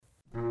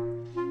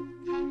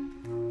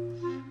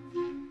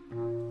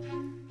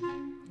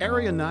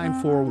Area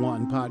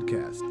 941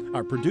 podcasts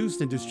are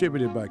produced and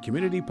distributed by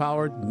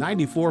community-powered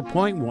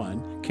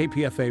 94.1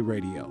 KPFA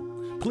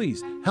Radio.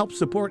 Please help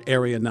support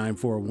Area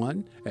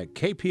 941 at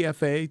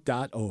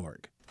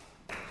kpfa.org.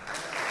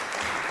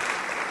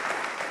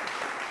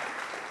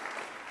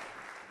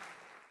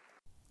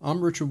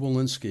 I'm Richard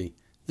Walensky.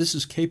 This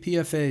is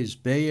KPFA's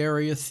Bay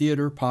Area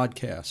Theater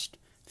Podcast,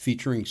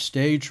 featuring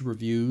stage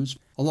reviews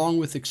along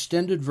with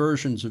extended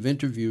versions of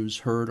interviews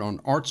heard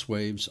on Arts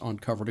Waves on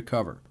Cover to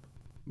Cover.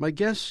 My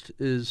guest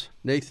is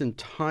Nathan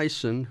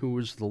Tyson, who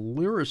is the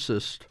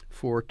lyricist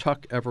for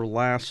Tuck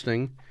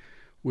Everlasting,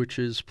 which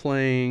is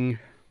playing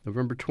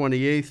November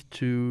 28th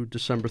to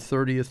December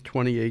 30th,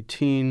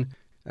 2018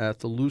 at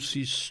the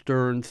Lucy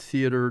Stern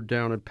Theater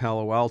down in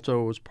Palo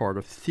Alto as part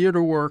of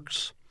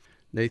TheaterWorks.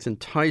 Nathan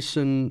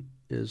Tyson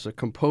is a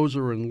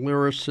composer and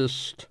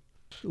lyricist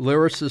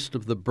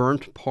of the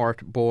Burnt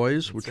Part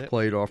Boys, which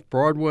played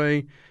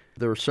off-Broadway.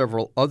 There are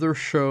several other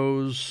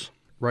shows.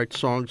 Writes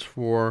songs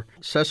for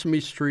Sesame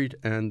Street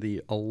and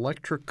the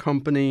Electric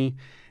Company,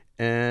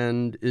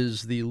 and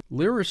is the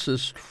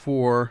lyricist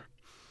for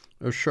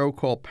a show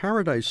called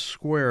Paradise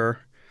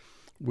Square,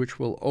 which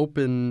will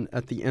open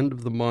at the end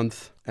of the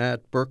month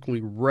at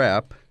Berkeley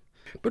Rep.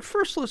 But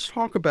first, let's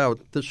talk about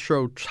this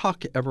show,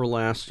 Tuck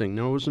Everlasting.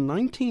 Now, it was a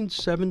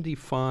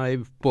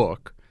 1975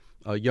 book,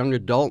 a young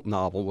adult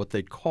novel, what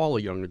they'd call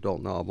a young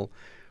adult novel,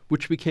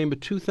 which became a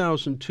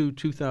 2002,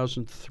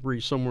 2003,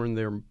 somewhere in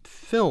there,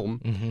 film.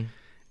 Mm-hmm.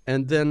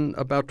 And then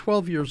about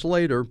 12 years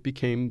later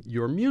became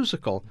your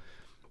musical.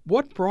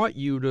 What brought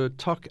you to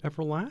Tuck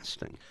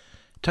Everlasting?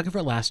 Tuck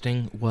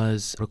Everlasting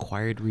was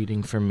required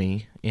reading for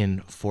me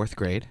in 4th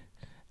grade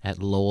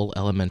at Lowell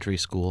Elementary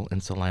School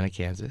in Salina,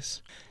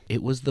 Kansas.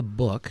 It was the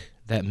book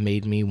that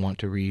made me want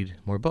to read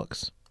more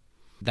books.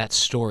 That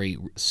story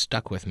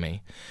stuck with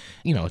me.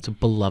 You know, it's a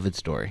beloved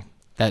story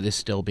that is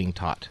still being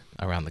taught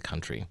around the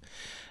country.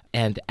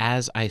 And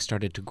as I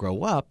started to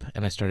grow up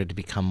and I started to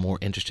become more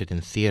interested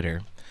in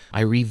theater,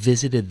 I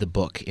revisited the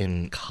book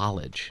in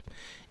college,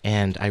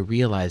 and I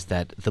realized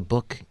that the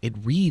book, it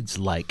reads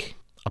like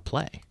a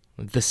play.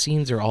 The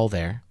scenes are all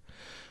there.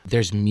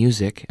 There's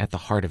music at the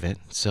heart of it,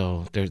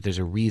 so there's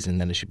a reason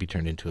that it should be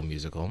turned into a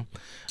musical.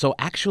 So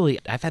actually,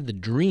 I've had the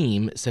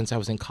dream since I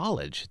was in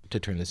college to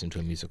turn this into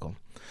a musical.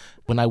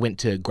 When I went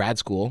to grad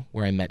school,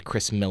 where I met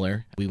Chris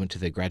Miller, we went to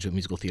the Graduate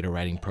Musical Theater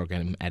Writing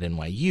Program at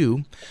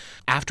NYU.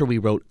 After we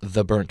wrote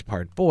The Burnt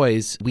Part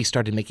Boys, we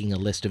started making a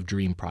list of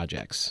dream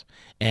projects.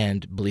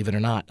 And believe it or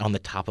not, on the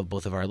top of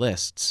both of our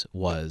lists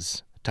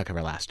was Tuck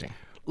Everlasting.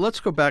 Let's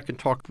go back and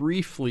talk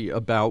briefly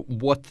about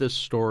what this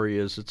story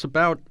is. It's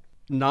about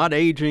not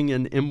aging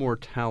and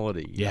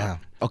immortality. Yeah.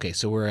 Okay,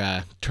 so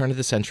we're turn of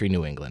the century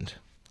New England.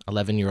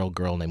 11-year-old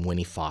girl named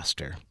Winnie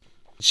Foster.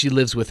 She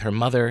lives with her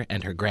mother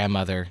and her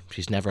grandmother.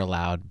 She's never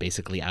allowed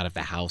basically out of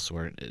the house,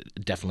 or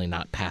definitely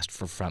not past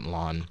for front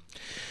lawn.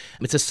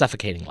 It's a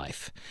suffocating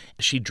life.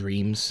 She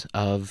dreams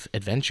of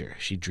adventure.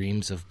 She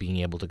dreams of being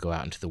able to go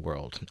out into the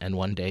world. And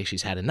one day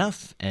she's had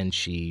enough and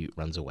she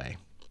runs away.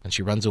 And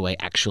she runs away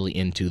actually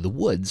into the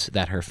woods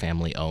that her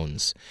family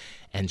owns.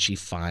 And she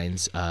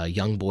finds a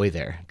young boy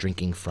there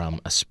drinking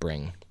from a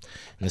spring.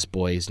 And this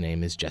boy's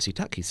name is Jesse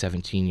Tuck. He's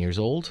 17 years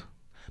old.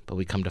 But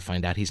we come to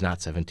find out he's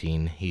not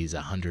 17, he's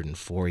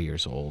 104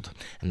 years old.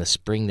 And the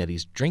spring that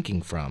he's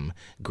drinking from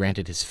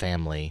granted his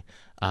family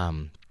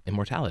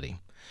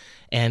immortality.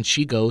 And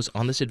she goes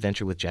on this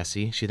adventure with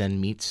Jesse. She then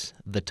meets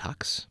the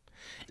Tucks.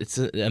 It's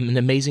an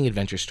amazing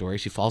adventure story.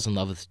 She falls in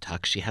love with the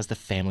Tucks. She has the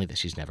family that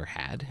she's never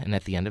had. And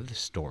at the end of the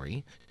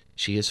story,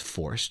 she is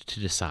forced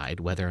to decide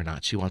whether or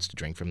not she wants to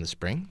drink from the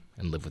spring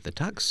and live with the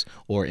Tucks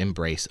or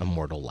embrace a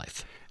mortal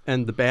life.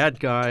 And the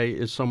bad guy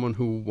is someone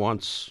who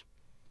wants...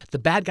 The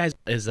bad guy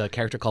is a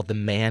character called the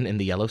Man in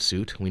the Yellow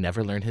Suit. We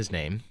never learn his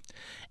name.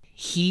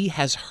 He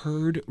has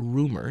heard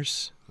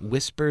rumors,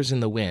 whispers in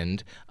the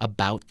wind,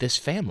 about this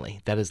family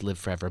that has lived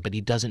forever, but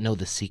he doesn't know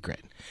the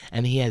secret.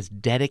 And he has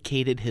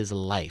dedicated his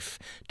life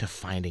to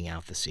finding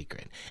out the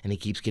secret. And he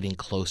keeps getting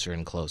closer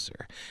and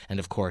closer. And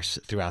of course,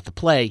 throughout the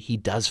play, he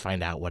does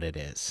find out what it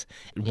is.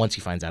 Once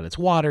he finds out it's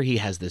water, he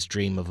has this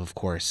dream of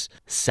course,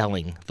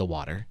 selling the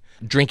water,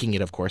 drinking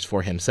it, of course,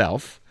 for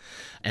himself,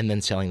 and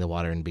then selling the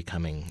water and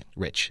becoming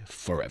rich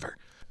forever.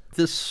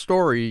 This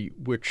story,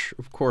 which,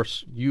 of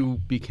course, you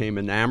became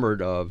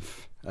enamored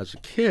of as a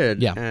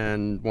kid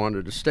and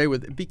wanted to stay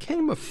with, it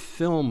became a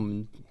film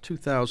in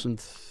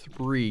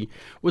 2003.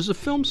 Was the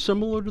film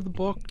similar to the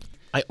book?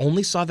 I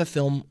only saw the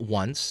film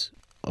once.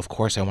 Of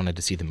course, I wanted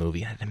to see the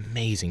movie. It had an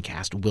amazing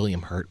cast.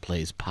 William Hurt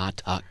plays Pa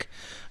Tuck.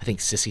 I think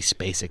Sissy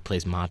Spacek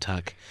plays Ma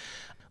Tuck.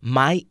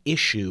 My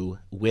issue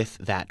with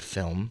that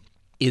film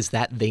is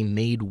that they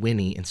made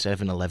Winnie, instead of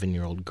an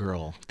 11-year-old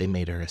girl, they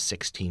made her a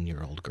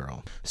 16-year-old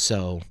girl.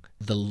 So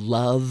the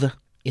love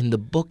in the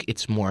book,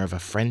 it's more of a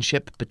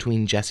friendship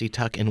between Jesse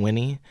Tuck and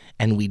Winnie,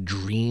 and we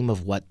dream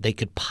of what they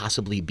could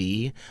possibly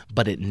be,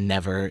 but it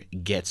never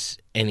gets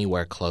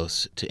anywhere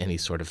close to any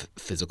sort of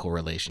physical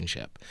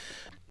relationship.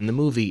 In the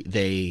movie,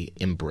 they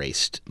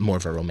embraced more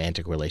of a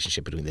romantic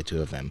relationship between the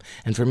two of them.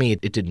 And for me,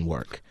 it didn't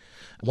work.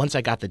 Once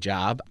I got the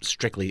job,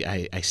 strictly,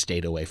 I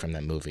stayed away from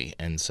that movie.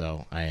 And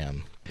so I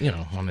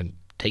want to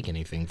take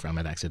anything from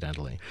it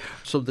accidentally.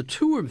 So the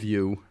two of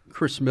you,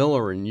 Chris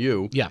Miller and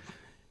you, Yeah.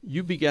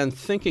 you began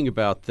thinking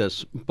about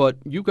this, but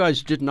you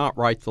guys did not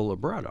write the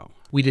libretto.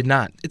 We did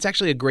not. It's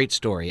actually a great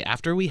story.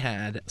 After we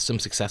had some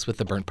success with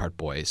the Burnt Part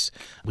Boys,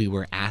 we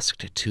were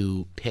asked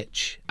to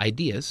pitch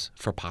ideas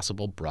for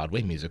possible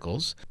Broadway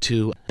musicals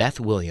to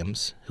Beth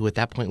Williams, who at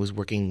that point was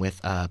working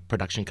with a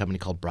production company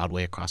called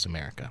Broadway Across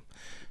America.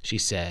 She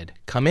said,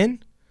 "Come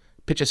in,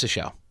 pitch us a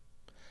show."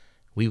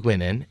 We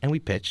went in and we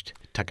pitched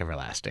Tuck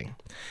Everlasting.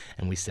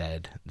 And we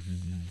said,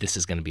 this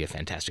is going to be a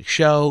fantastic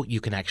show.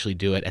 You can actually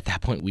do it. At that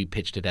point, we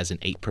pitched it as an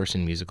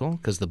 8-person musical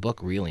because the book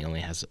really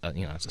only has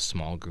it's a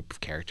small group of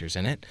characters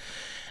in it.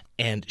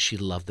 And she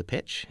loved the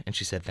pitch, and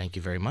she said, thank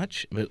you very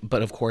much.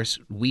 But of course,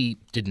 we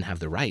didn't have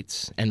the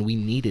rights, and we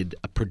needed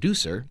a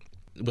producer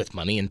with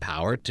money and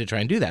power to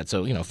try and do that.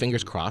 So,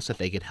 fingers crossed that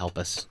they could help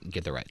us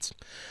get the rights.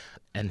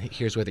 And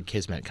here's where the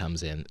kismet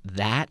comes in.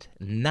 That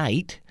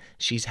night,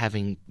 she's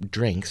having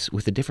drinks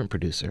with a different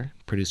producer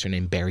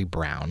named Barry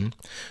Brown,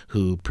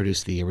 who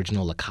produced the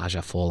original La Cage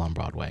aux Folles on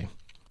Broadway.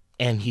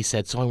 And he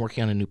said, so I'm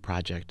working on a new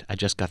project. I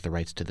just got the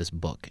rights to this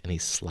book. And he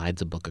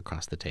slides a book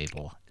across the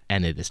table,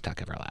 and it is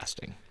Tuck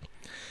Everlasting.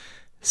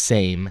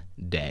 Same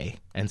day.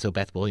 And so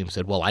Beth Williams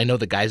said, well, I know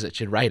the guys that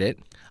should write it.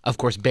 Of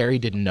course, Barry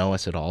didn't know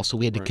us at all, so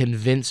we had to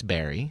convince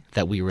Barry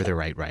that we were the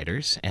right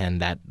writers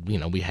and that,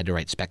 we had to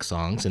write spec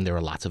songs, and there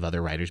were lots of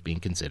other writers being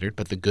considered.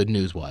 But the good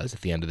news was, at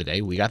the end of the day,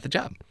 we got the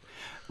job.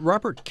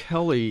 Robert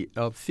Kelly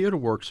of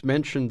TheatreWorks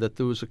mentioned that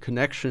there was a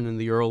connection in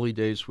the early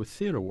days with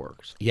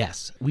TheatreWorks.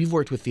 Yes. We've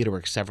worked with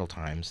TheatreWorks several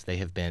times. They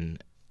have been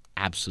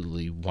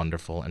absolutely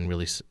wonderful and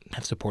really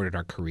have supported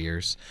our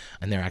careers.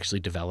 And they're actually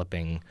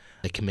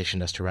they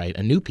commissioned us to write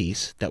a new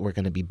piece that we're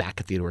going to be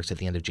back at TheatreWorks at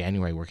the end of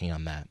January working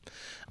on that.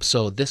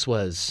 So this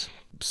was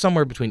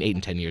somewhere between 8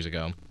 and 10 years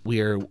ago. We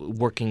are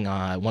working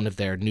on one of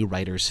their new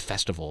writers'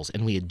 festivals,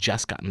 and we had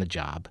just gotten the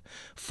job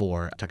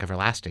for Tuck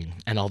Everlasting.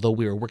 And although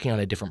we were working on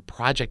a different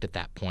project at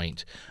that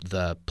point,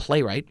 the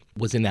playwright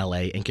was in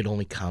L.A. and could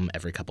only come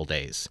every couple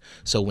days.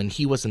 So when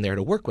he wasn't there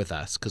to work with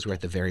us, because we're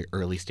at the very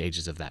early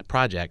stages of that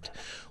project,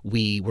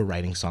 we were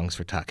writing songs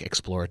for Tuck,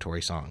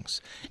 exploratory songs.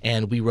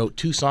 And we wrote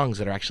 2 songs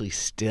that are actually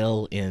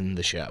still in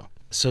the show.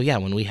 So yeah,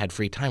 when we had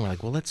free time, we're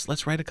like, well,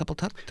 let's write a couple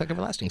Tuck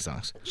Everlasting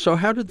songs. So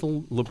how did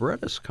the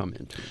librettists come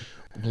into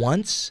it?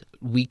 Once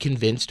we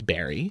convinced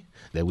Barry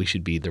that we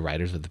should be the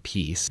writers of the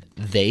piece,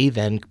 they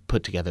then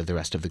put together the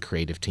rest of the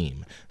creative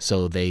team.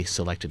 So they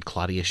selected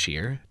Claudia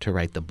Scheer to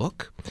write the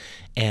book,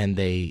 and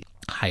they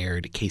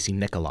hired Casey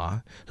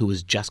Nicola, who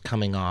was just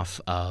coming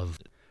off of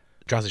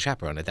Draws a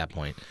Chaperone at that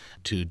point,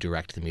 to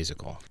direct the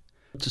musical.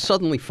 To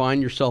suddenly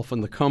find yourself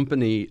in the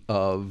company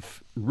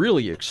of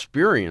really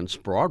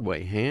experienced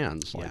Broadway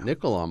hands like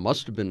Nicola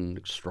must have been an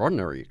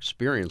extraordinary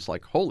experience.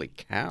 Like, holy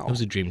cow. It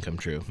was a dream come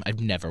true. I've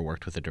never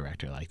worked with a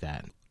director like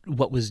that.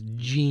 What was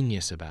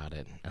genius about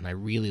it, and I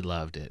really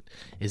loved it,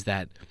 is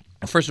that,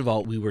 first of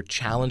all, we were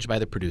challenged by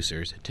the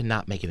producers to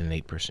not make it an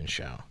 8-person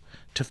show,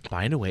 to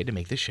find a way to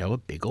make the show a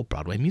big old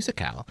Broadway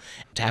musicale,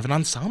 to have an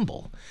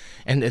ensemble.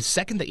 And the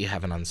second that you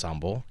have an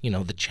ensemble,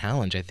 the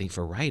challenge, I think,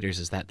 for writers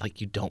is that,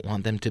 you don't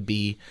want them to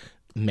be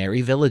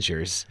merry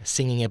villagers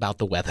singing about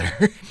the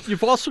weather.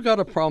 You've also got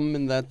a problem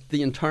in that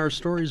the entire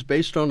story is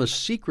based on a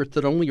secret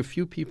that only a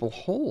few people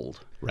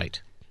hold.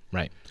 Right.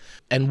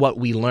 And what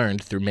we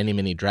learned through many,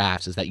 many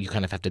drafts is that you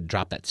kind of have to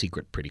drop that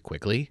secret pretty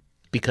quickly,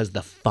 because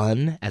the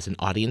fun as an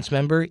audience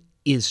member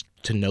is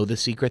to know the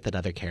secret that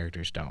other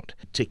characters don't.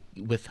 To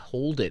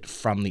withhold it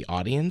from the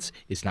audience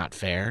is not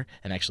fair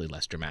and actually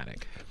less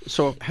dramatic.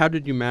 So how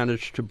did you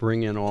manage to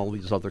bring in all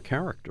these other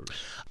characters?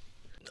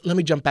 Let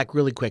me jump back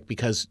really quick,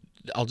 because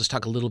I'll just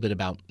talk a little bit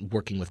about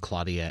working with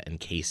Claudia and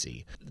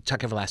Casey.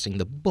 Tuck Everlasting,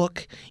 the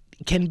book,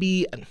 can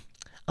be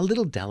a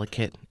little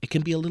delicate. It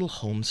can be a little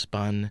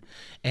homespun,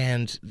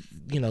 and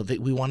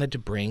we wanted to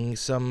bring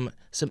some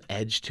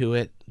edge to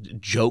it,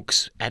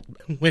 jokes at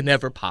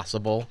whenever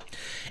possible,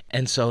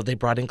 and so they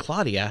brought in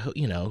Claudia,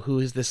 who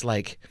is this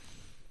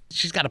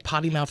she's got a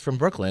potty mouth from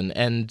Brooklyn,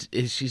 and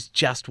she's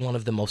just one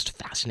of the most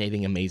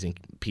fascinating, amazing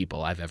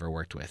people I've ever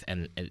worked with,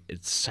 and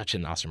it's such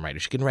an awesome writer.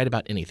 She can write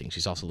about anything.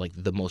 She's also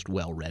the most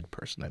well-read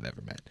person I've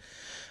ever met.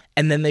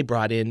 And then they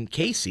brought in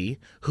Casey,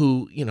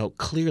 who,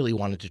 clearly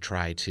wanted to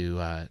try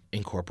to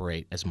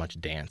incorporate as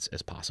much dance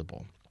as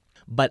possible.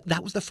 But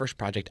that was the first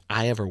project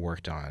I ever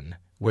worked on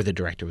where the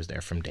director was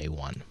there from day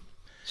one.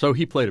 So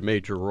he played a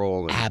major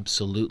role.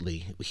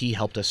 Absolutely. He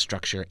helped us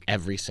structure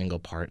every single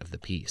part of the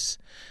piece,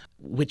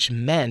 which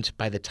meant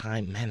by the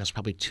time, it was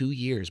probably 2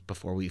 years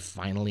before we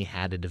finally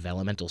had a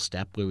developmental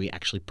step where we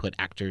actually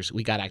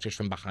we got actors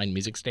from behind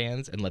music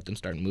stands and let them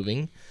start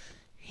moving.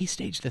 He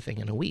staged the thing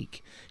in a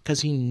week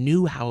because he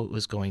knew how it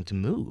was going to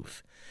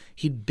move.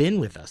 He'd been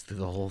with us through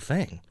the whole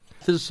thing.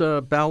 There's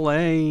a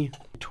ballet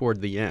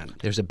toward the end.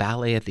 There's a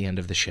ballet at the end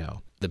of the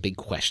show. The big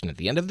question at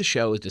the end of the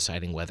show is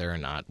deciding whether or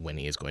not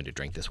Winnie is going to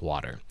drink this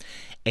water.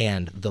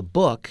 And the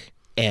book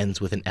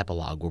ends with an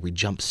epilogue where we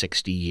jump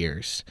 60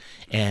 years.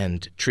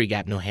 And Tree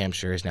Gap, New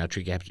Hampshire is now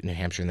Tree Gap, New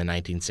Hampshire in the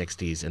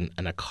 1960s.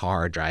 And a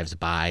car drives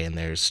by and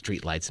there's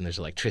streetlights and there's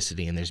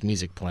electricity and there's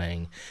music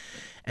playing.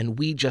 And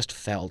we just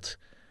felt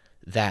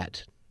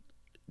that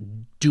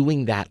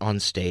doing that on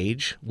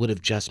stage would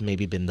have just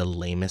maybe been the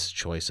lamest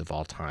choice of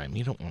all time.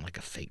 You don't want like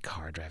a fake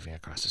car driving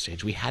across the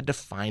stage. We had to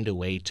find a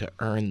way to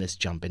earn this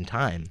jump in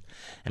time.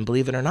 And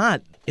believe it or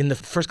not, in the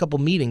first couple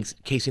meetings,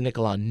 Casey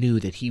Nicholaw knew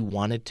that he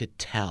wanted to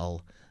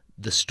tell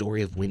the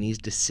story of Winnie's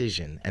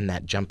decision and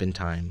that jump in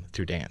time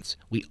through dance.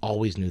 We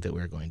always knew that we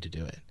were going to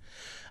do it.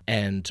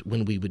 And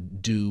when we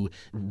would do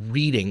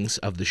readings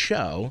of the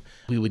show,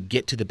 we would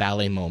get to the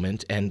ballet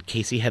moment, and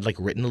Casey had like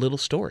written a little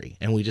story,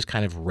 and we just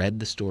kind of read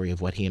the story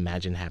of what he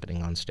imagined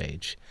happening on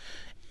stage.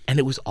 And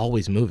it was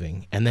always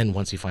moving. And then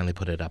once he finally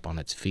put it up on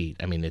its feet,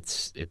 I mean,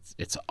 it's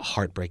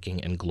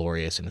heartbreaking and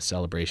glorious and a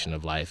celebration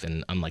of life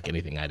and unlike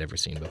anything I'd ever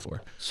seen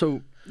before.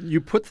 So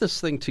you put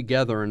this thing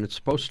together, and it's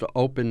supposed to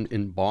open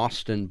in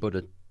Boston, but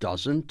it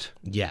doesn't?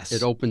 Yes.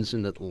 It opens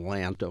in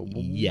Atlanta.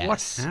 Yes.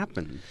 What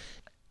happened?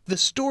 The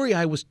story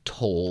I was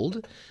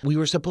told, we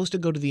were supposed to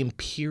go to the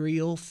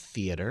Imperial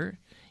Theater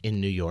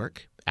in New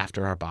York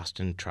after our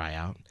Boston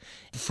tryout.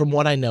 From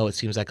what I know, it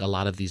seems like a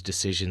lot of these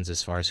decisions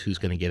as far as who's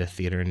going to get a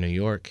theater in New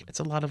York, it's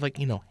a lot of like,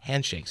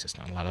 handshakes. It's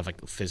not a lot of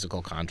like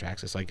physical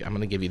contracts. It's like, I'm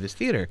going to give you this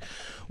theater.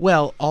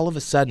 Well, all of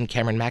a sudden,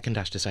 Cameron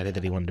Mackintosh decided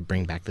that he wanted to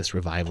bring back this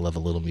revival of a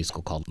little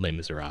musical called Les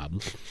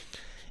Miserables.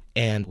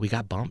 And we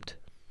got bumped.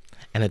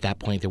 And at that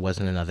point, there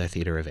wasn't another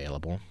theater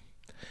available.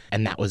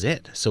 And that was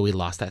it. So we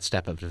lost that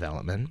step of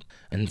development.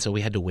 And so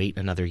we had to wait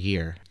another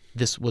year.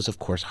 This was, of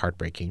course,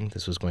 heartbreaking.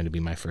 This was going to be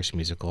my first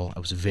musical. I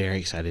was very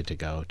excited to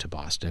go to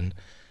Boston.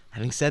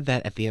 Having said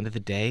that, at the end of the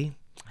day,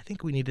 I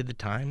think we needed the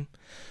time.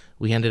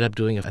 We ended up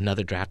doing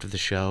another draft of the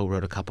show,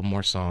 wrote a couple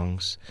more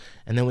songs,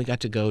 and then we got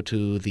to go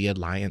to the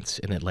Alliance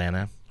in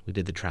Atlanta. We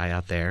did the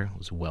tryout there. It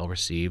was well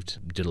received,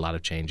 did a lot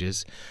of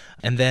changes.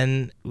 And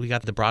then we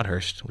got the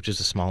Broadhurst, which is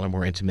a smaller,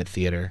 more intimate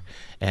theater,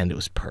 and it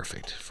was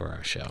perfect for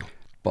our show.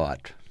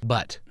 But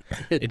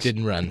it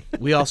didn't run.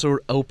 We also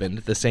opened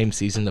the same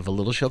season of a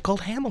little show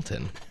called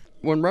Hamilton.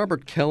 When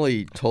Robert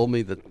Kelly told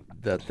me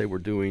that they were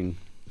doing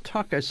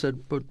Tuck, I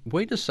said, but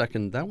wait a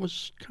second, that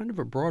was kind of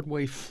a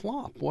Broadway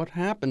flop. What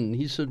happened?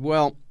 He said,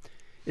 well,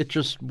 it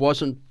just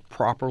wasn't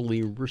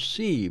properly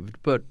received.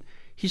 But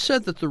he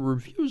said that the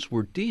reviews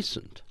were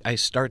decent. I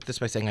start this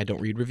by saying I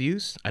don't read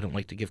reviews. I don't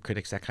like to give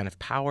critics that kind of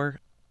power.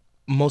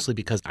 Mostly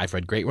because I've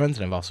read great ones,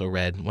 and I've also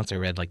once I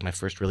read like my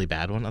first really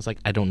bad one, I was like,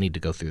 I don't need to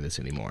go through this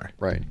anymore.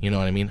 Right. You know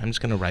what I mean? I'm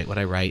just going to write what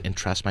I write and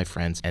trust my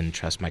friends and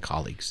trust my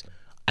colleagues.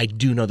 I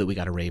do know that we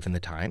got a rave in the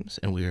Times,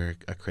 and we were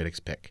a critic's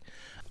pick.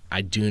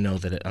 I do know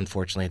that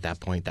unfortunately at that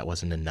point that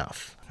wasn't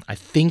enough. I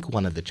think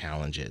one of the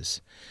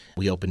challenges,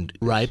 we opened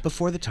right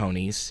before the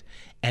Tonys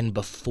and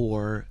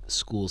before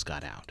schools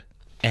got out.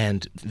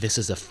 And this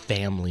is a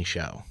family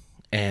show.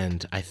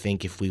 And I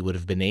think if we would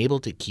have been able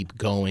to keep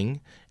going,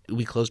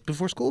 we closed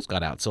before schools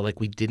got out. So like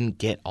we didn't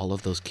get all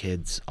of those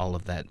kids, all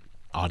of that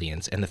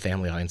audience, and the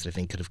family audience I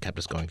think could have kept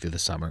us going through the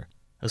summer.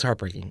 It was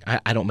heartbreaking.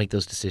 I don't make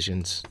those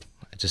decisions.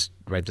 I just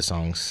write the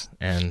songs,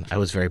 and I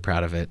was very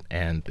proud of it,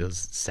 and it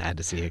was sad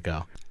to see it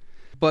go.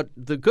 But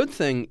the good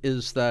thing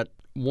is that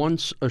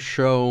once a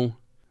show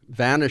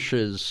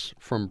vanishes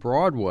from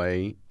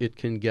Broadway, it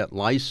can get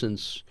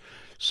licensed.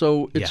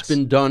 So it's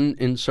been done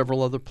in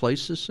several other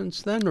places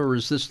since then, or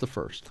is this the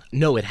first?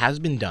 No, it has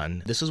been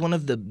done. This is one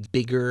of the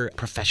bigger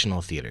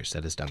professional theaters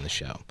that has done the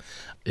show.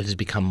 It has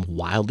become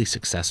wildly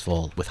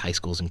successful with high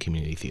schools and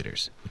community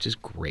theaters, which is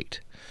great.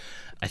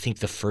 I think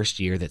the first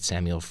year that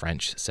Samuel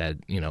French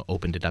said,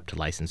 opened it up to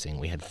licensing,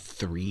 we had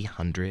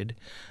 300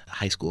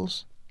 high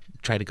schools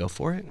try to go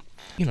for it.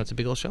 It's a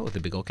big old show with a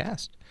big old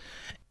cast.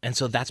 And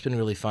so that's been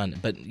really fun.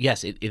 But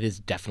yes, it has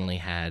definitely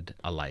had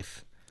a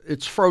life.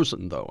 It's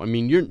frozen, though. I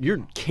mean,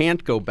 you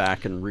can't go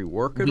back and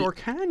rework it, or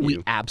can you?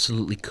 We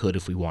absolutely could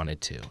if we wanted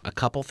to. A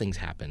couple things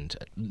happened.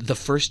 The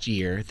first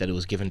year that it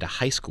was given to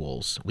high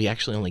schools, we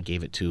actually only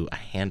gave it to a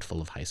handful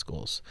of high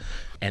schools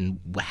and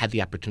had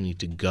the opportunity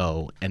to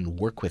go and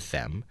work with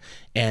them.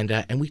 And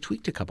we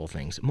tweaked a couple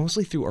things,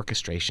 mostly through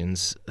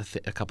orchestrations.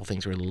 A couple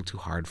things were a little too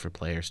hard for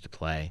players to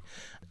play.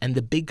 And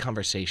the big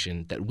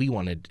conversation that we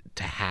wanted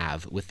to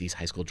have with these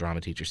high school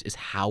drama teachers is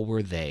how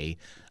were they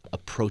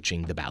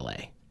approaching the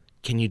ballet?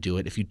 Can you do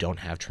it if you don't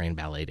have trained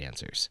ballet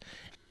dancers?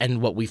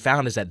 And what we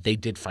found is that they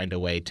did find a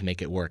way to make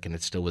it work, and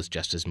it still was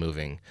just as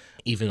moving,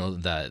 even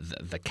though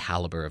the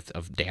caliber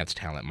of dance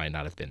talent might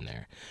not have been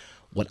there.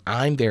 What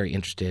I'm very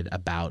interested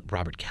about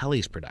Robert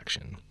Kelly's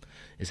production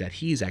is that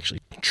he's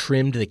actually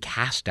trimmed the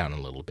cast down a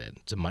little bit.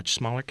 It's a much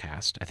smaller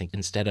cast. I think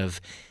instead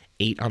of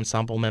 8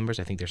 ensemble members,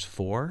 I think there's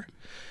 4.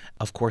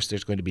 Of course,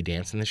 there's going to be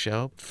dance in the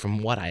show.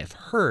 From what I have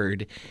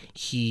heard,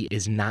 he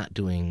is not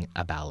doing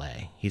a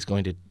ballet. He's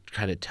going to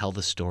try to tell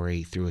the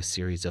story through a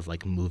series of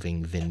like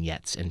moving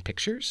vignettes and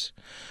pictures,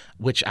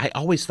 which I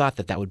always thought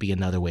that would be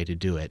another way to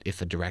do it if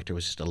the director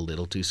was just a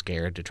little too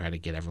scared to try to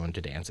get everyone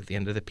to dance at the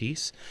end of the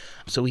piece.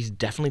 So he's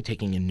definitely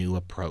taking a new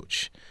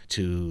approach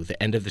to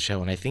the end of the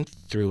show, and I think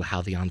through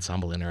how the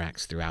ensemble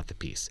interacts throughout the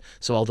piece.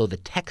 So although the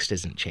text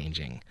isn't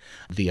changing,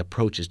 the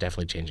approach is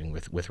definitely changing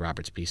with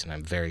Robert's piece, and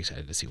I'm very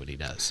excited to see what he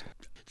does.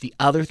 The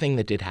other thing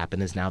that did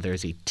happen is now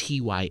there's a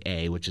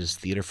TYA, which is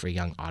Theater for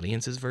Young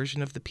Audiences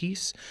version of the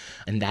piece,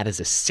 and that is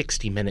a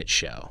 60-minute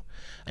show.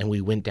 And we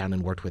went down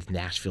and worked with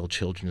Nashville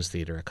Children's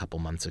Theater a couple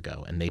months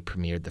ago, and they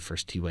premiered the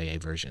first TYA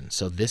version.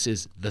 So this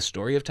is the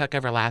story of Tuck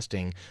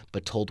Everlasting,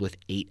 but told with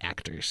 8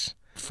 actors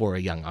for a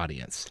young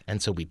audience.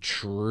 And so we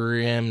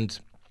trimmed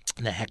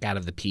the heck out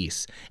of the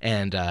piece,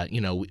 and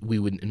we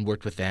went and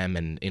worked with them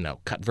and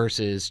cut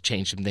verses,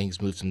 changed some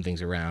things, moved some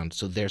things around.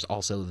 So there's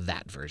also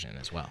that version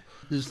as well.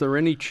 Is there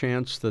any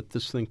chance that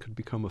this thing could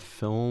become a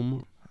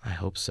film? I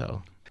hope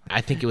so.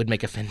 I think it would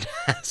make a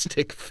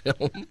fantastic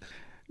film.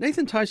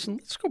 Nathan Tyson,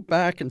 let's go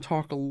back and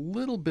talk a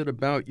little bit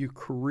about your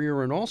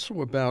career and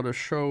also about a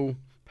show,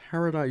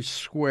 Paradise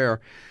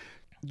Square.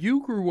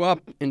 You grew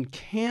up in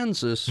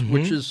Kansas,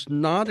 which is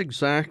not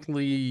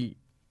exactly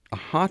a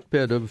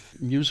hotbed of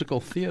musical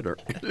theater.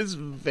 It is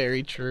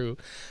very true.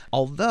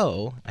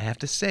 Although, I have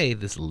to say,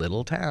 this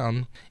little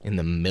town in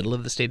the middle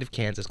of the state of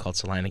Kansas called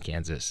Salina,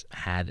 Kansas,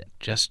 had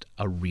just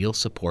a real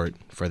support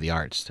for the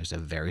arts. There's a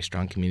very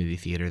strong community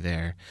theater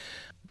there.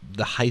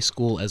 The high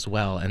school as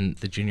well and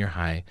the junior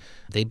high,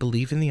 they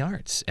believe in the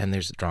arts. And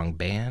there's a strong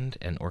band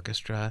and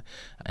orchestra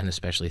and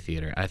especially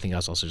theater. I think I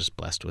was also just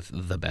blessed with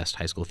the best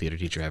high school theater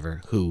teacher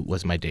ever, who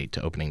was my date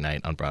to opening night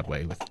on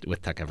Broadway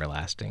with Tuck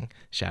Everlasting.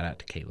 Shout out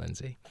to Kate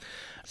Lindsay.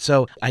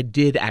 So I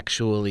did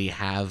actually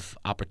have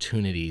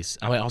opportunities.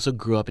 I also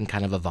grew up in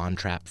kind of a Von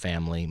Trapp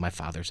family. My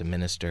father's a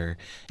minister.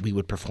 We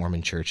would perform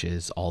in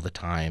churches all the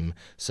time.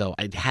 So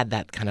I had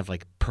that kind of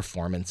like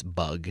performance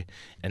bug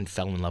and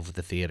fell in love with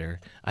the theater.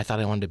 I thought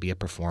I wanted to be a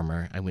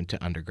performer. I went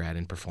to undergrad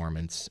in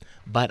performance,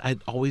 but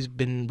I'd always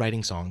been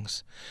writing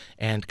songs,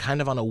 and kind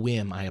of on a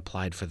whim, I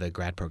applied for the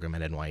grad program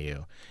at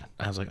NYU.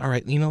 I was like, all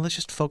right, let's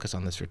just focus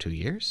on this for 2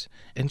 years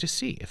and just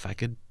see if I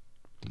could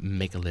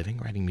make a living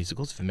writing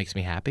musicals, if it makes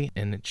me happy,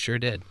 and it sure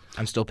did.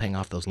 I'm still paying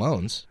off those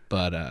loans,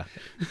 but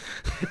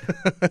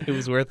it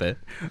was worth it.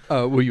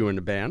 Were you in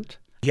a band?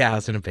 Yeah, I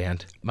was in a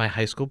band. My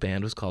high school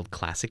band was called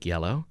Classic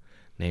Yellow,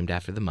 named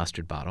after the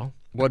mustard bottle.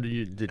 What did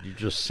you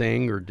just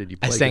sing, or did you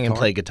play guitar? I sang and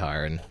played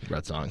guitar and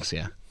wrote songs,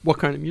 yeah. What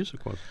kind of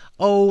music was it?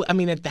 Oh, I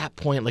mean, at that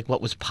point, like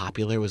what was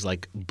popular was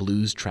like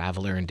Blues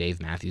Traveler and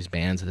Dave Matthews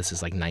Band. So this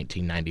is like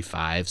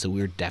 1995. So we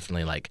were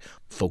definitely like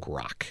folk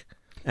rock.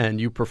 And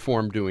you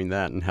performed doing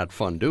that and had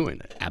fun doing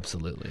it.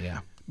 Absolutely, yeah.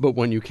 But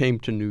when you came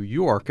to New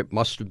York, it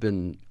must have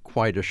been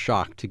quite a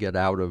shock to get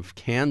out of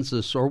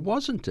Kansas, or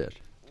wasn't it?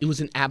 It was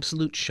an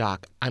absolute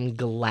shock. I'm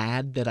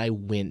glad that I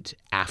went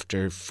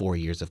after 4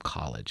 years of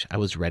college. I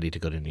was ready to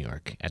go to New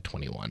York at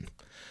 21.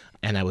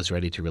 And I was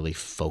ready to really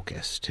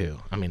focus, too.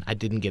 I mean, I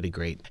didn't get a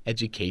great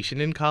education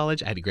in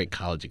college. I had a great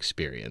college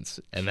experience.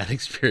 And that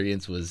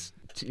experience was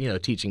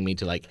teaching me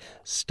to like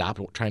stop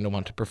trying to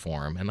want to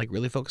perform and like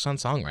really focus on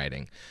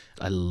songwriting.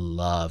 I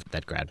loved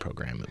that grad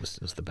program. It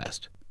was the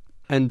best.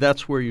 And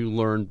that's where you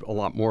learned a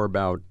lot more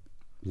about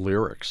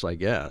lyrics, I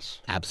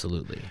guess.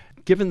 Absolutely.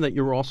 Given that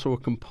you're also a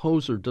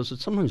composer, does it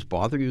sometimes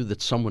bother you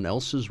that someone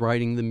else is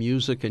writing the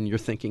music and you're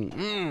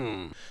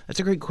thinking, That's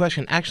a great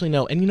question. Actually,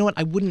 no. And you know what?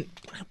 I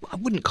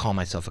wouldn't call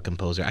myself a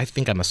composer. I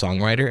think I'm a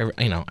songwriter.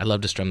 I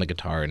love to strum the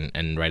guitar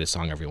and write a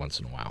song every once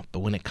in a while. But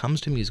when it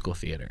comes to musical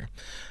theater,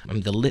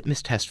 the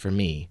litmus test for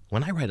me,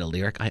 when I write a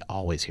lyric, I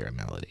always hear a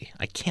melody.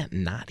 I can't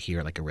not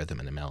hear like a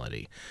rhythm and a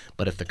melody.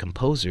 But if the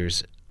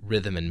composer's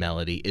rhythm and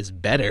melody is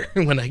better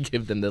when I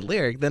give them the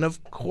lyric, then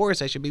of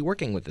course I should be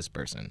working with this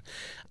person.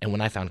 And when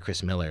I found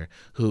Chris Miller,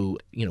 who,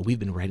 we've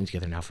been writing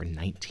together now for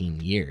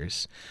 19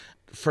 years.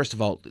 First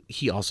of all,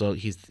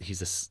 he's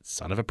the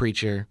son of a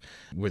preacher.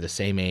 We're the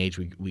same age.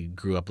 We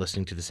grew up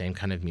listening to the same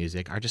kind of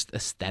music. Our just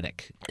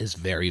aesthetic is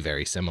very,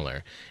 very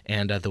similar.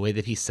 And the way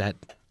that he set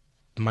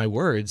my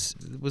words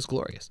was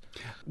glorious.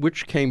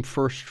 Which came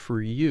first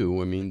for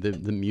you? I mean,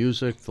 the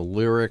music, the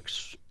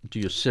lyrics. Do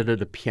you sit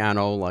at a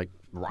piano like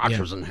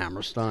Rodgers and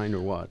Hammerstein,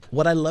 or what?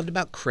 What I loved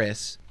about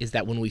Chris is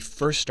that when we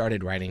first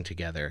started writing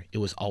together, it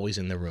was always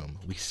in the room.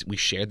 We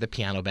shared the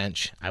piano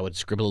bench. I would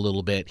scribble a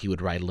little bit. He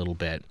would write a little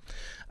bit.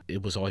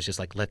 It was always just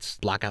like, let's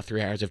block out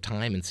 3 hours of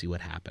time and see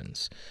what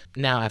happens.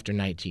 Now, after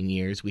 19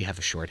 years, we have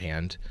a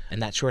shorthand,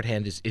 and that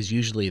shorthand is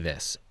usually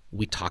this.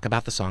 We talk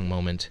about the song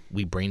moment.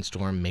 We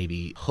brainstorm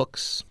maybe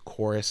hooks,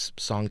 chorus,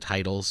 song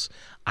titles.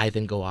 I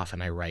then go off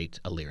and I write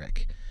a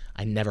lyric.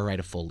 I never write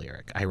a full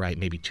lyric. I write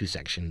maybe 2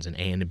 sections, an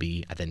A and a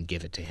B. I then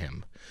give it to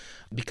him.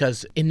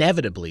 Because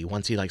inevitably,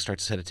 once he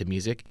starts to set it to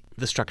music,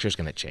 the structure is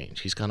going to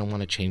change. He's going to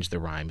want to change the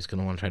rhyme. He's going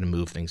to want to try to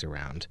move things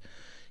around.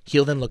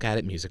 He'll then look at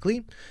it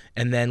musically,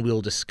 and then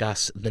we'll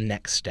discuss the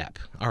next step.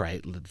 All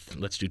right,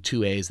 let's do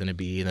 2 A's, then a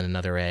B, then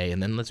another A,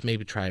 and then let's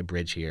maybe try a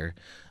bridge here.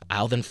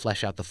 I'll then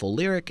flesh out the full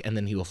lyric, and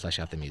then he will flesh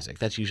out the music.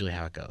 That's usually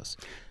how it goes.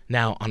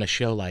 Now, on a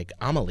show like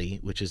Amelie,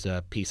 which is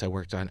a piece I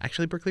worked on,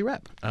 actually Berkeley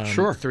Rep,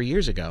 3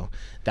 years ago,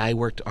 I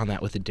worked on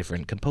that with a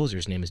different composer.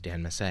 His name is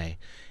Dan Massey,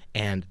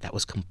 and that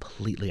was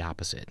completely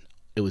opposite.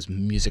 It was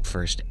music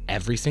first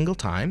every single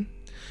time,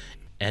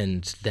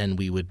 and then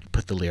we would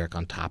put the lyric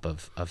on top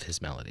of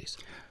his melodies.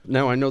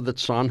 Now, I know that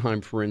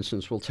Sondheim, for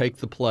instance, will take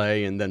the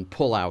play and then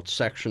pull out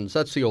sections.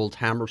 That's the old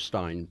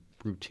Hammerstein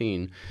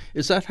routine.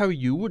 Is that how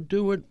you would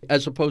do it,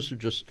 as opposed to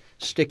just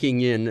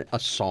sticking in a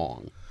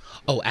song?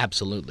 Oh,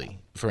 absolutely.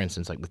 For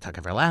instance, like with Tuck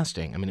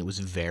Everlasting, I mean, it was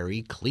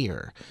very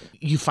clear.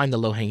 You find the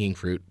low-hanging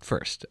fruit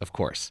first, of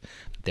course.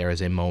 There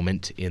is a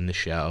moment in the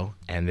show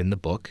and in the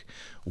book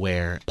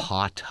where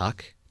Pa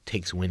Tuck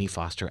takes Winnie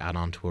Foster out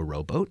onto a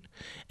rowboat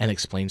and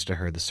explains to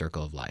her the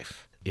circle of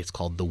life. It's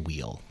called The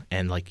Wheel.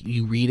 And like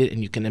you read it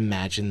and you can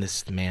imagine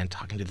this man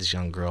talking to this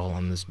young girl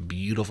on this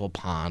beautiful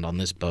pond on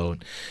this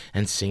boat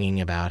and singing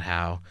about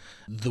how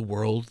the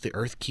world, the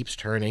earth keeps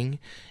turning,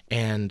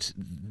 and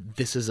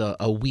this is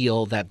a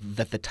wheel that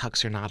the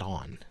Tucks are not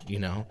on, you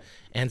know?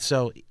 And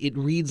so it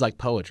reads like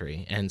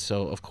poetry. And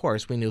so, of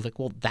course, we knew, like,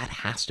 well, that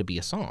has to be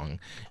a song.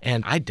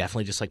 And I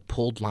definitely just, like,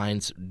 pulled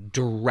lines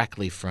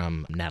directly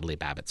from Natalie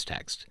Babbitt's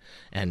text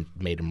and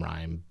made them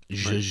rhyme,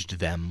 zhuzhed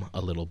them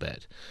a little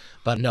bit.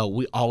 But no,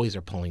 we always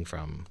are pulling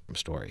from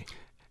story.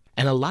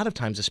 And a lot of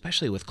times,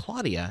 especially with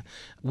Claudia,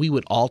 we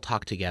would all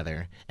talk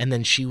together, and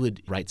then she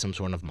would write some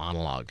sort of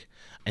monologue.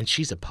 And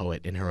she's a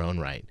poet in her own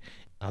right.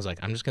 I was like,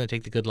 I'm just going to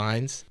take the good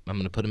lines, I'm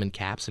going to put them in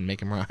caps and make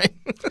them rhyme.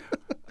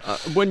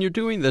 When you're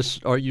doing this,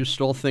 are you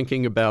still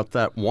thinking about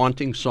that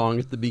wanting song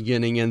at the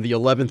beginning and the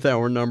 11th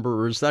hour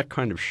number, or is that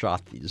kind of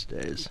shot these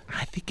days?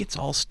 I think it's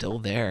all still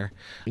there.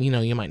 You know,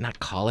 you might not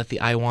call it the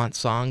I Want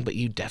song, but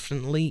you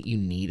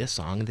need a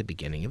song at the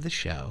beginning of the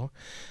show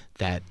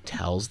that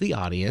tells the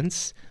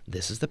audience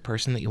this is the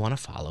person that you want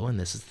to follow and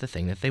this is the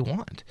thing that they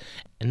want.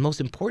 And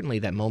most importantly,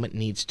 that moment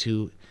needs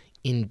to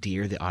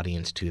endear the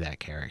audience to that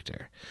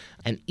character.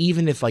 And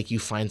even if, like, you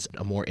find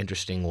a more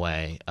interesting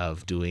way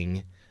of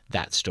doing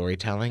that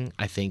storytelling,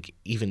 I think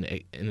even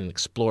in an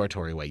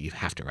exploratory way, you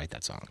have to write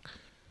that song.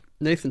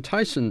 Nathan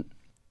Tyson,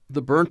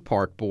 The Burnt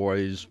Part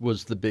Boys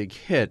was the big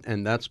hit,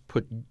 and that's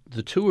put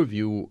the two of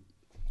you,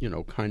 you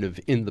know, kind of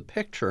in the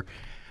picture.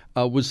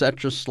 Was that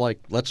just like,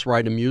 let's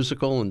write a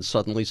musical and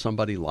suddenly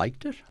somebody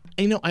liked it?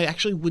 You know, I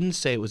actually wouldn't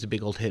say it was a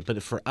big old hit,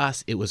 but for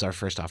us, it was our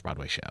first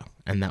off-Broadway show,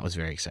 and that was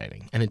very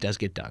exciting. And it does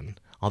get done,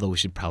 although we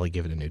should probably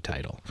give it a new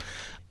title.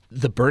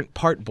 The Burnt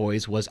Part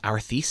Boys was our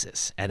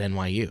thesis at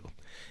NYU.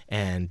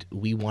 And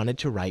we wanted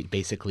to write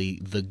basically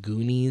the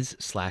Goonies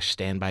 /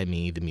 Stand By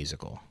Me, the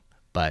musical.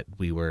 But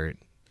we were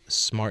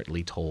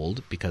smartly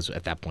told, because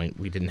at that point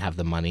we didn't have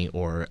the money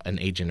or an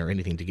agent or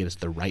anything to get us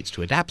the rights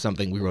to adapt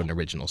something, we wrote an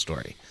original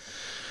story.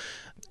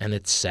 And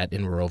it's set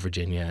in rural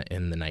Virginia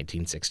in the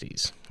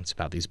 1960s. It's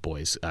about these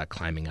boys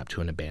climbing up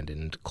to an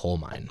abandoned coal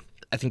mine.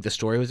 I think the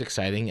story was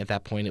exciting. At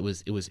that point, it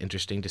was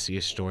interesting to see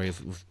a story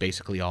of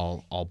basically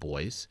all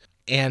boys.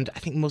 And I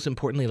think most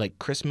importantly, like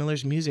Chris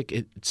Miller's music,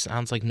 it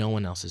sounds like no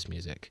one else's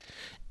music.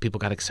 People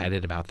got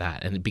excited about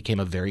that, and it became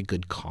a very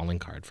good calling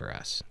card for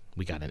us.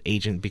 We got an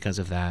agent because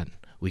of that.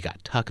 We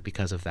got Tuck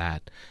because of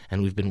that,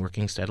 and we've been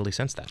working steadily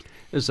since then.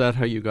 Is that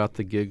how you got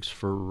the gigs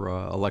for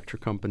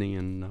Electric Company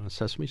and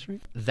Sesame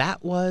Street?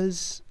 That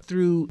was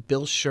through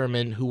Bill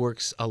Sherman, who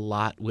works a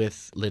lot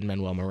with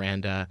Lin-Manuel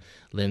Miranda.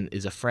 Lin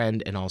is a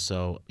friend, and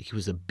also he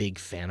was a big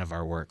fan of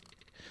our work.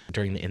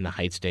 During the In the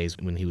Heights days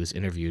when he was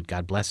interviewed,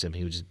 God bless him,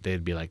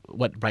 they'd be like,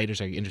 what writers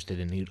are you interested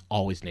in? And he'd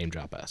always name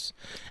drop us.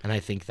 And I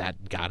think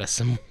that got us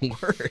some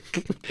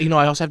work. You know,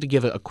 I also have to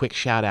give a quick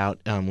shout out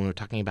when we're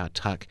talking about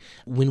Tuck.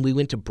 When we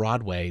went to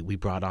Broadway, we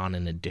brought on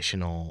an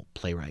additional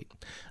playwright.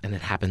 And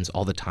it happens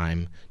all the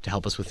time to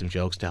help us with some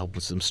jokes, to help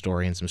with some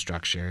story and some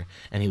structure.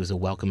 And he was a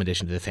welcome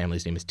addition to the family.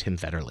 His name is Tim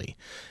Federle.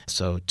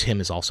 So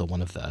Tim is also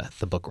one of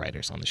the book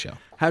writers on the show.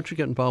 How'd you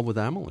get involved with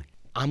Amelie?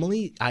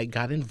 Amelie, I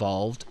got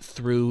involved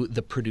through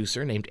the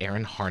producer named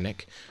Aaron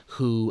Harnick,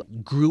 who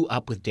grew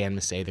up with Dan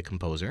Massey, the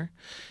composer.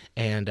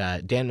 And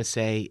Dan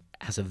Massey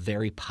has a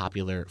very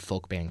popular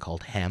folk band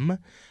called Hem.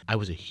 I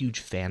was a huge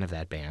fan of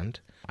that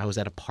band. I was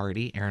at a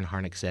party. Aaron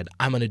Harnick said,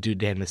 I'm going to do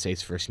Dan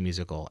Massey's first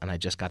musical, and I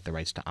just got the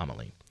rights to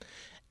Amelie.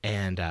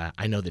 And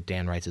I know that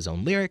Dan writes his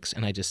own lyrics,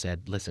 and I just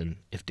said, listen,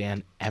 if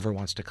Dan ever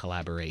wants to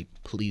collaborate,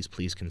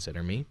 please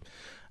consider me.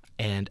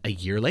 And a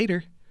year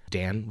later,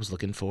 Dan was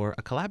looking for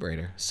a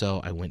collaborator. So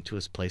I went to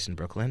his place in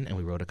Brooklyn and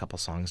we wrote a couple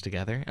songs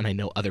together. And I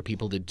know other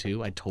people did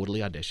too. I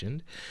totally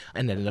auditioned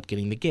and ended up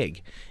getting the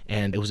gig.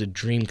 And it was a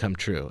dream come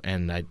true.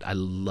 And I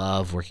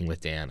love working with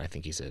Dan. I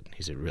think he's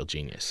a real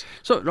genius.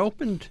 So it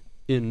opened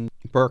in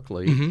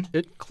Berkeley. Mm-hmm.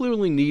 It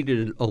clearly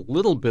needed a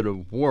little bit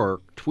of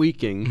work,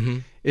 tweaking. Mm-hmm.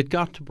 It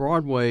got to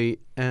Broadway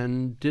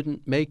and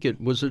didn't make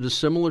it. Was it a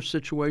similar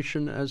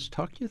situation as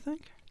Tuck, you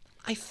think?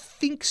 I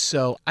think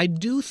so. I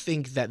do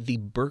think that the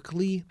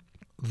Berkeley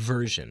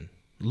version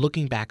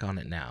looking back on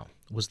it now,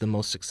 was the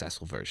most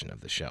successful version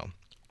of the show.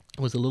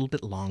 It was a little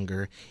bit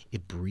longer.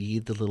 It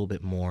breathed a little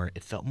bit more.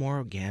 It felt more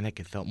organic.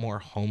 It felt more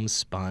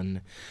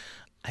homespun.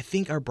 I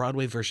think our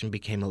Broadway version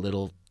became a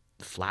little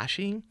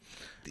flashy.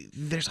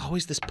 There's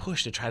always this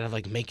push to try to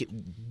like make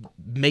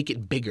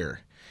it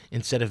bigger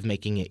instead of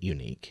making it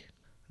unique.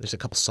 There's a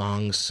couple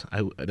songs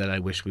that I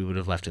wish we would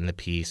have left in the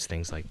piece,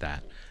 things like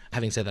that.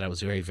 Having said that, I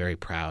was very, very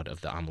proud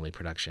of the Amelie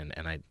production,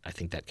 and I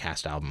think that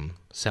cast album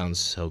sounds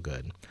so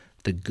good.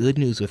 The good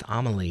news with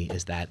Amelie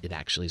is that it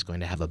actually is going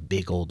to have a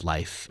big old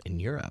life in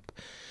Europe.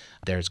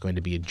 There's going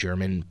to be a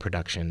German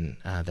production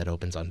that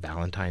opens on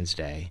Valentine's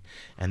Day,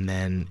 and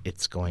then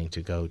it's going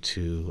to go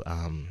to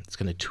it's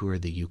going to tour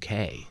the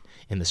UK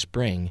in the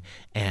spring,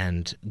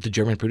 and the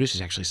German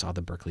producers actually saw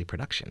the Berkeley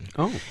production.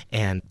 Oh.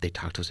 And they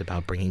talked to us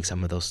about bringing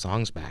some of those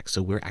songs back.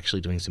 So we're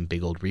actually doing some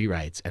big old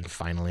rewrites and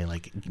finally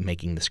like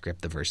making the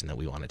script the version that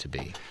we want it to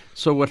be.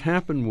 So what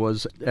happened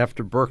was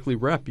after Berkeley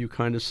Rep, you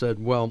kind of said,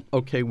 well,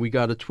 okay, we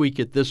got to tweak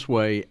it this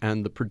way.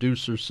 And the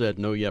producers said,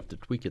 no, you have to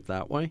tweak it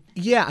that way.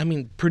 Yeah, I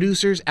mean,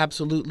 producers,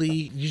 absolutely.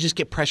 You just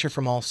get pressure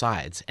from all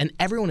sides. And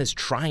everyone is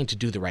trying to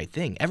do the right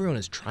thing. Everyone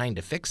is trying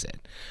to fix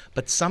it.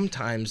 But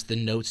sometimes the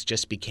notes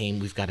just became,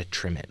 we've got to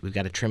trim it. We've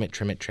got to trim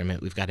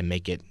it. We've got to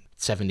make it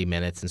 70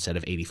 minutes instead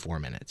of 84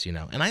 minutes, you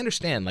know. And I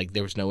understand, like,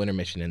 there was no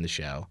intermission in the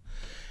show.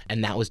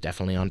 And that was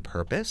definitely on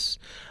purpose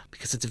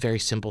because it's a very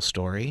simple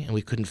story and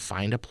we couldn't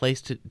find a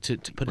place to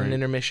put an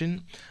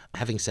intermission.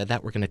 Having said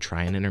that, we're going to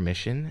try an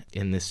intermission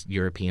in this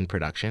European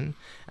production,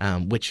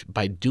 which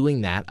by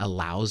doing that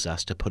allows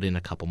us to put in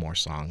a couple more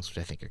songs, which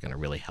I think are going to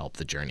really help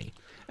the journey.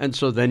 And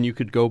so then you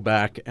could go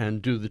back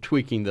and do the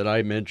tweaking that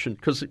I mentioned.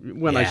 Because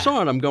when I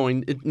saw it, I'm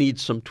going, it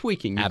needs some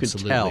tweaking. You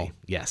Absolutely. Could tell.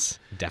 Yes,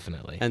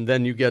 definitely. And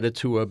then you get it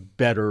to a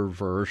better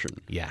version.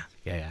 Yeah.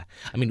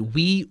 I mean,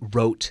 we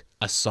wrote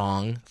a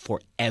song for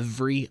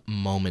every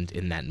moment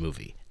in that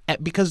movie.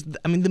 Because,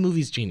 I mean, the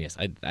movie's genius.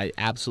 I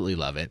absolutely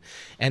love it.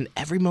 And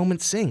every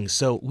moment sings.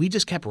 So we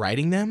just kept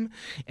writing them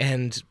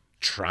and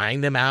trying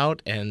them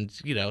out. And,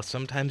 you know,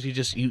 sometimes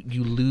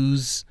you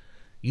lose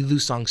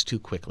songs too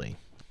quickly.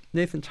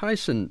 Nathan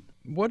Tyson,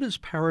 what is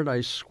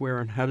Paradise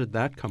Square and how did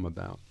that come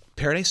about?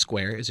 Paradise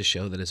Square is a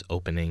show that is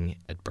opening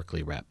at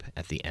Berkeley Rep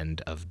at the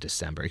end of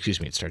December. Excuse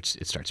me, it starts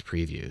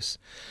previews.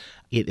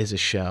 It is a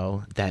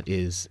show that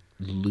is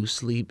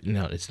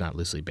it's not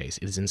loosely based.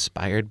 It is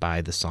inspired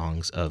by the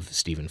songs of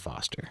Stephen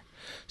Foster.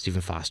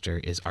 Stephen Foster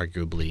is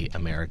arguably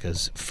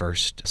America's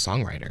first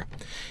songwriter.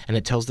 And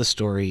it tells the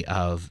story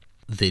of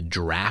the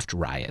draft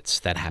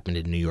riots that happened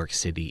in New York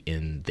City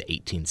in the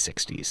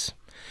 1860s.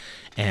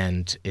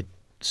 And it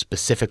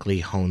specifically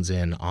hones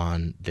in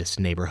on this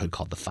neighborhood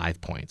called the Five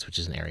Points, which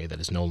is an area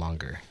that is no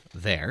longer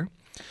there.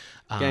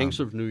 Gangs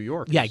of New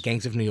York. Yeah,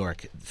 Gangs of New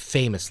York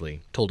famously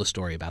told a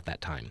story about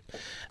that time.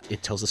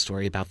 It tells a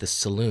story about this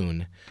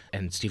saloon,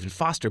 and Stephen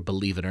Foster,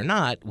 believe it or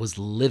not, was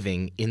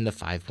living in the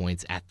Five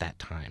Points at that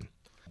time.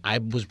 I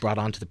was brought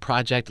onto the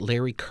project.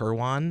 Larry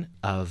Kirwan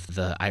of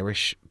the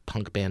Irish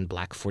punk band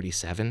Black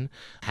 47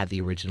 had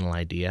the original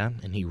idea,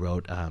 and he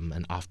wrote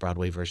an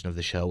off-Broadway version of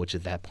the show, which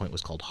at that point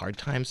was called Hard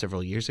Times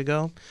several years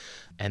ago.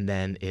 And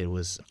then it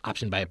was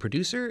optioned by a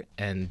producer,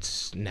 and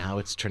now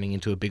it's turning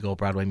into a big old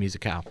Broadway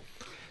musicale.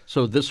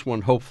 So this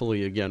one,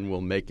 hopefully, again,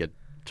 will make it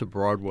to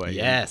Broadway.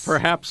 Yes.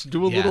 Perhaps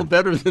do a little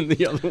better than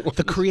the other one.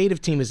 The creative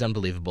team is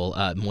unbelievable.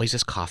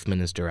 Moises Kaufman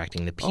is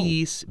directing the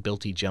piece. Bill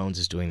T. Jones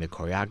is doing the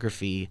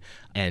choreography.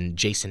 And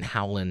Jason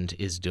Howland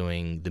is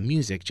doing the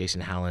music.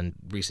 Jason Howland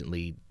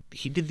recently,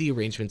 he did the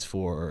arrangements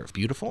for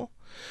Beautiful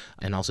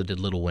and also did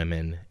Little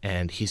Women.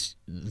 And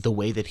the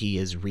way that he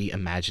is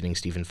reimagining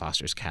Stephen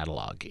Foster's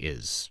catalog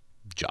is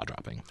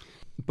jaw-dropping.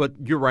 But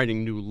you're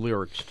writing new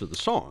lyrics to the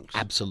songs.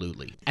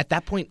 Absolutely. At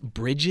that point,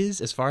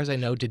 bridges, as far as I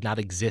know, did not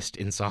exist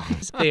in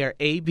songs. They are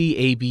A, B,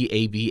 A, B,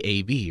 A, B,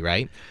 A, B,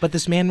 right? But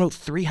this man wrote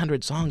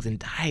 300 songs and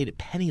died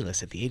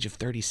penniless at the age of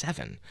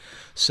 37.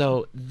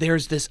 So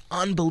there's this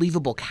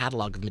unbelievable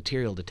catalog of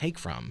material to take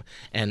from.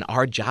 And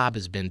our job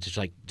has been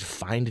to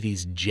find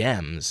these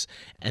gems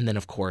and then,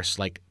 of course,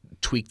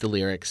 tweak the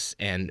lyrics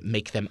and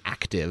make them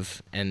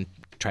active and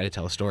try to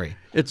tell a story.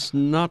 It's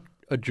not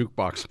a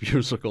jukebox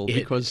musical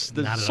because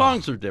the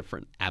songs are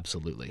different.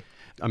 Absolutely.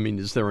 I mean,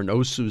 is there an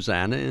Oh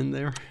Susanna in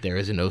there? There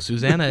is an Oh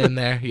Susanna in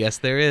there. Yes,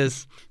 there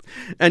is.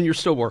 And you're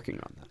still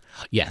working on that?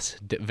 Yes,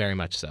 very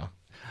much so.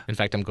 In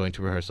fact, I'm going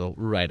to rehearsal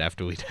right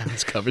after we have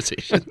this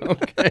conversation.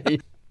 Okay.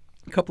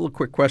 A couple of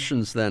quick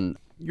questions then.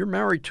 You're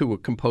married to a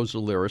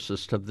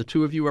composer-lyricist. Have the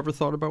two of you ever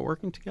thought about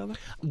working together?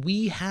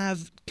 We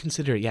have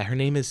considered it. Yeah, her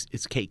name is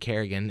Kate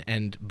Kerrigan,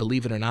 and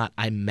believe it or not,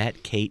 I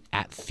met Kate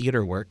at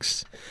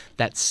TheaterWorks,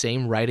 that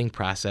same writing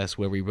process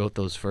where we wrote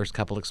those first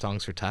couple of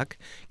songs for Tuck.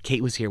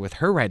 Kate was here with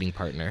her writing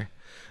partner.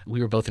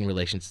 We were both in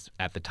relations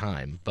at the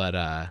time,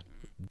 but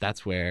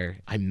that's where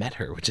I met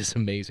her, which is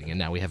amazing. And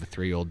now we have a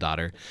 3-year-old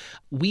daughter.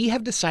 We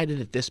have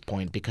decided at this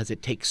point, because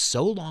it takes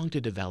so long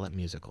to develop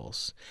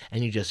musicals,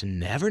 and you just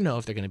never know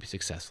if they're going to be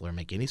successful or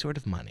make any sort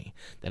of money,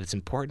 that it's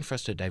important for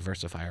us to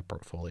diversify our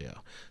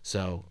portfolio.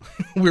 So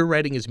we're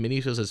writing as many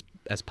shows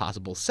as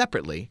possible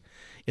separately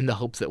in the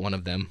hopes that one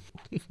of them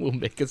will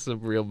make us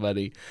some real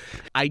money.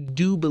 I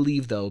do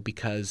believe, though,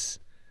 because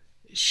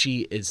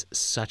she is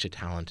such a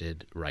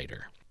talented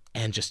writer,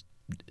 and just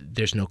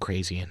there's no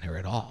crazy in her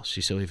at all.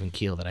 She's so even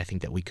keel that I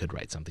think that we could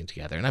write something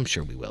together, and I'm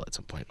sure we will at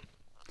some point.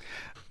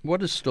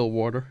 What is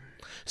Stillwater?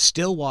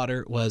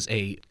 Stillwater was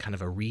a kind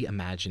of a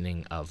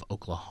reimagining of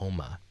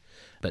Oklahoma,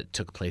 but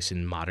took place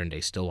in modern-day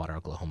Stillwater,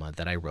 Oklahoma,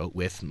 that I wrote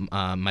with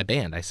my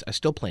band. I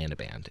still play in a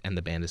band, and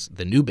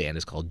the new band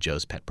is called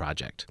Joe's Pet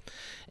Project.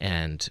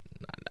 And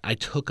I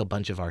took a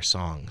bunch of our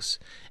songs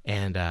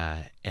and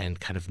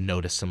kind of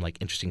noticed some like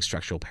interesting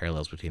structural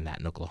parallels between that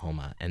and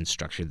Oklahoma, and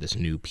structured this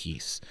new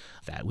piece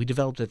that we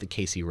developed at the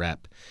KC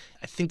Rep.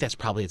 I think that's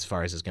probably as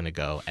far as it's going to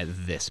go at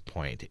this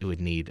point. It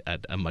would need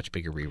a much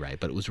bigger rewrite,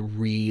 but it was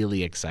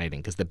really exciting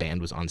because the band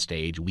was on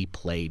stage. We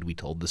played. We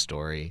told the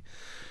story.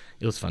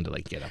 It was fun to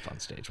get up on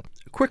stage.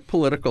 A quick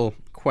political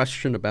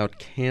question about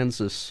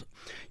Kansas.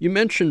 You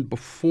mentioned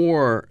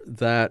before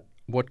that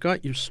what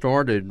got you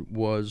started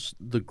was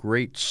the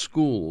great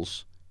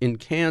schools in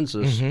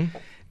Kansas. Mm-hmm.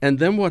 And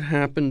then what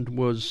happened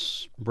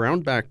was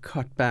Brownback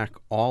cut back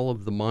all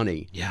of the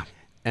money. Yeah.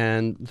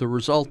 And the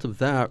result of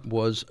that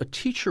was a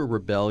teacher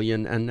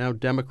rebellion, and now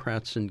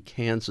Democrats in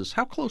Kansas.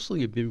 How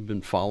closely have you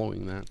been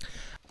following that?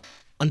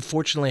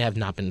 Unfortunately, I've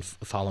not been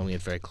following it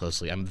very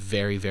closely. I'm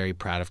very, very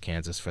proud of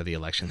Kansas for the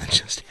election that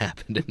just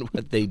happened and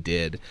what they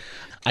did.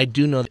 I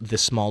do know that the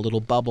small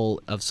little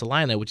bubble of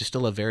Salina, which is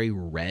still a very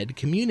red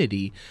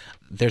community,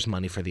 there's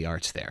money for the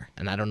arts there.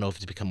 And I don't know if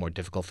it's become more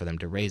difficult for them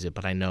to raise it,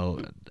 but I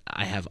know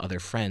I have other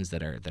friends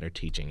that are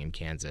teaching in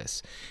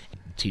Kansas,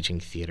 teaching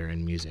theater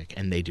and music,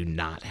 and they do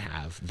not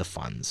have the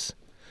funds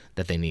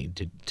that they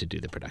need to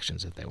do the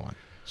productions that they want.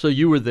 So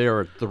you were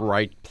there at the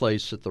right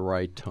place at the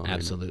right time.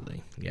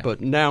 Absolutely, yeah.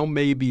 But now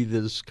maybe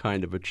there's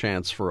kind of a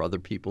chance for other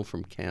people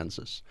from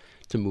Kansas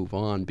to move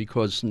on,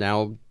 because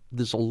now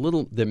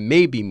there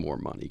may be more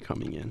money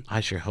coming in.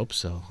 I sure hope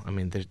so. I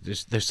mean,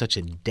 there's such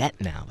a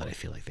debt now that I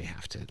feel like they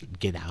have to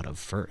get out of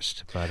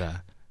first. But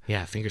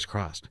yeah, fingers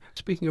crossed.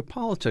 Speaking of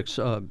politics,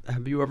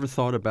 have you ever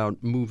thought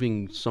about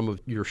moving some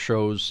of your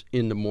shows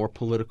in a more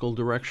political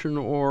direction,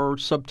 or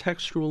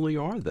subtextually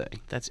are they?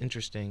 That's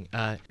interesting.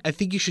 I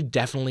think you should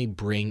definitely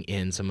bring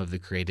in some of the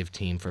creative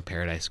team for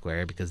Paradise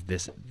Square, because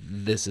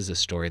this is a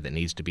story that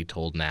needs to be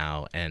told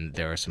now, and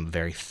there are some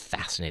very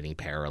fascinating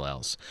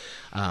parallels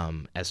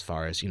as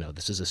far as,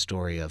 this is a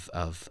story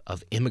of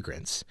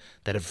immigrants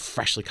that have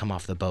freshly come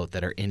off the boat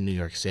that are in New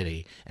York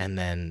City and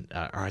then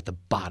are at the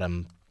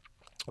bottom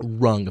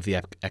rung of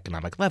the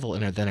economic level,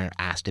 and then are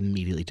asked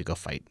immediately to go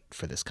fight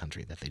for this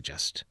country that they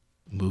just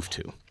moved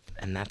to.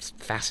 And that's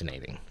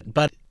fascinating.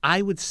 But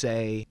I would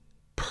say,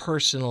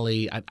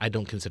 personally, I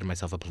don't consider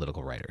myself a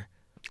political writer.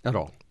 At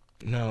all?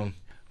 No.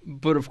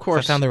 But of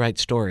course, if I found the right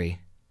story.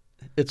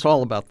 It's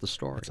all about the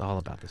story. It's all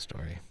about the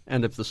story.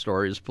 And if the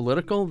story is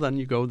political, then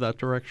you go that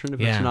direction. If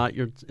it's not,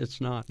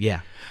 it's not. Yeah.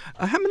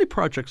 How many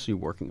projects are you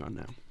working on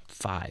now?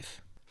 5.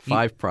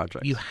 5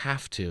 projects. You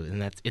have to,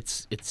 and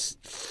it's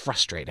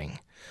frustrating.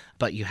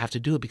 But you have to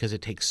do it because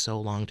it takes so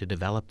long to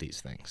develop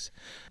these things.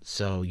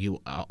 So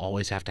you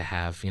always have to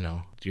have,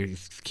 you're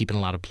keeping a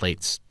lot of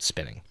plates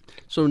spinning.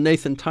 So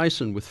Nathan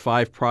Tyson with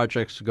 5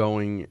 projects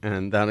going,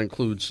 and that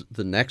includes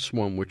the next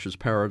one, which is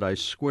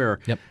Paradise Square.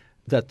 Yep.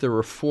 That there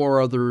are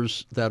 4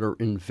 others that are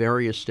in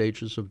various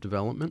stages of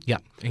development? Yeah,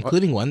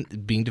 including one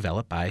being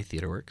developed by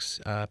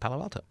TheaterWorks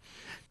Palo Alto.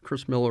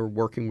 Chris Miller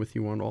working with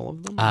you on all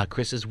of them?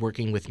 Chris is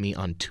working with me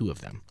on 2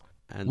 of them.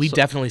 And we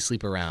definitely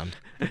sleep around.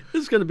 This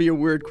is going to be a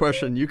weird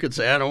question. You could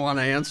say, I don't want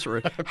to answer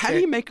it. Okay. How do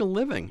you make a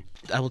living?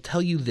 I will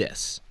tell you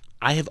this.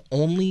 I have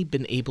only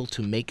been able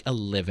to make a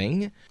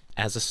living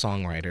as a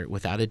songwriter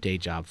without a day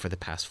job for the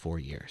past 4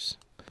 years,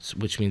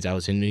 which means I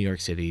was in New York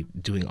City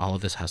doing all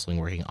of this hustling,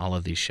 working all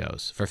of these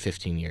shows for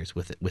 15 years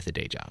with a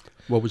day job.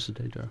 What was the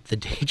day job? The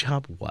day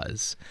job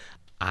was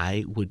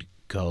I would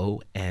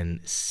go and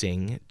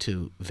sing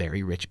to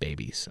very rich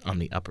babies on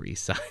the Upper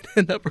East Side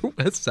and Upper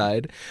West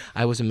Side.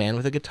 I was a man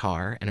with a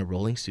guitar and a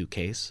rolling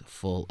suitcase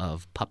full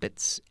of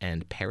puppets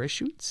and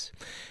parachutes,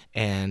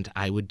 and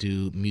I would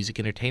do music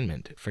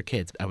entertainment for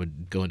kids. I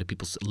would go into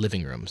people's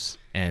living rooms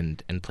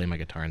and play my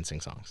guitar and sing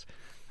songs.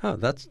 Oh,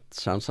 that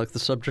sounds like the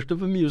subject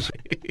of a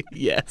music.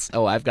 Yes.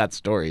 Oh, I've got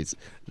stories.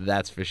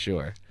 That's for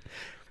sure.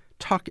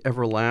 Tuck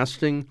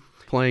Everlasting,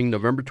 playing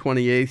November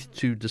 28th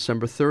to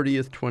December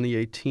 30th,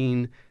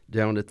 2018,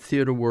 down at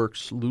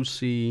TheaterWorks,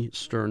 Lucy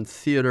Stern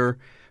Theater.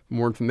 For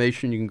more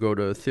information, you can go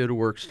to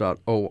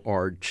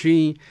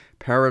theaterworks.org.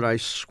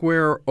 Paradise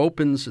Square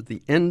opens at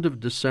the end of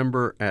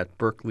December at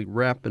Berkeley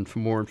Rep, and for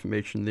more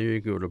information there,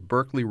 you go to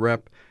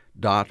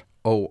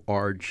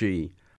berkeleyrep.org.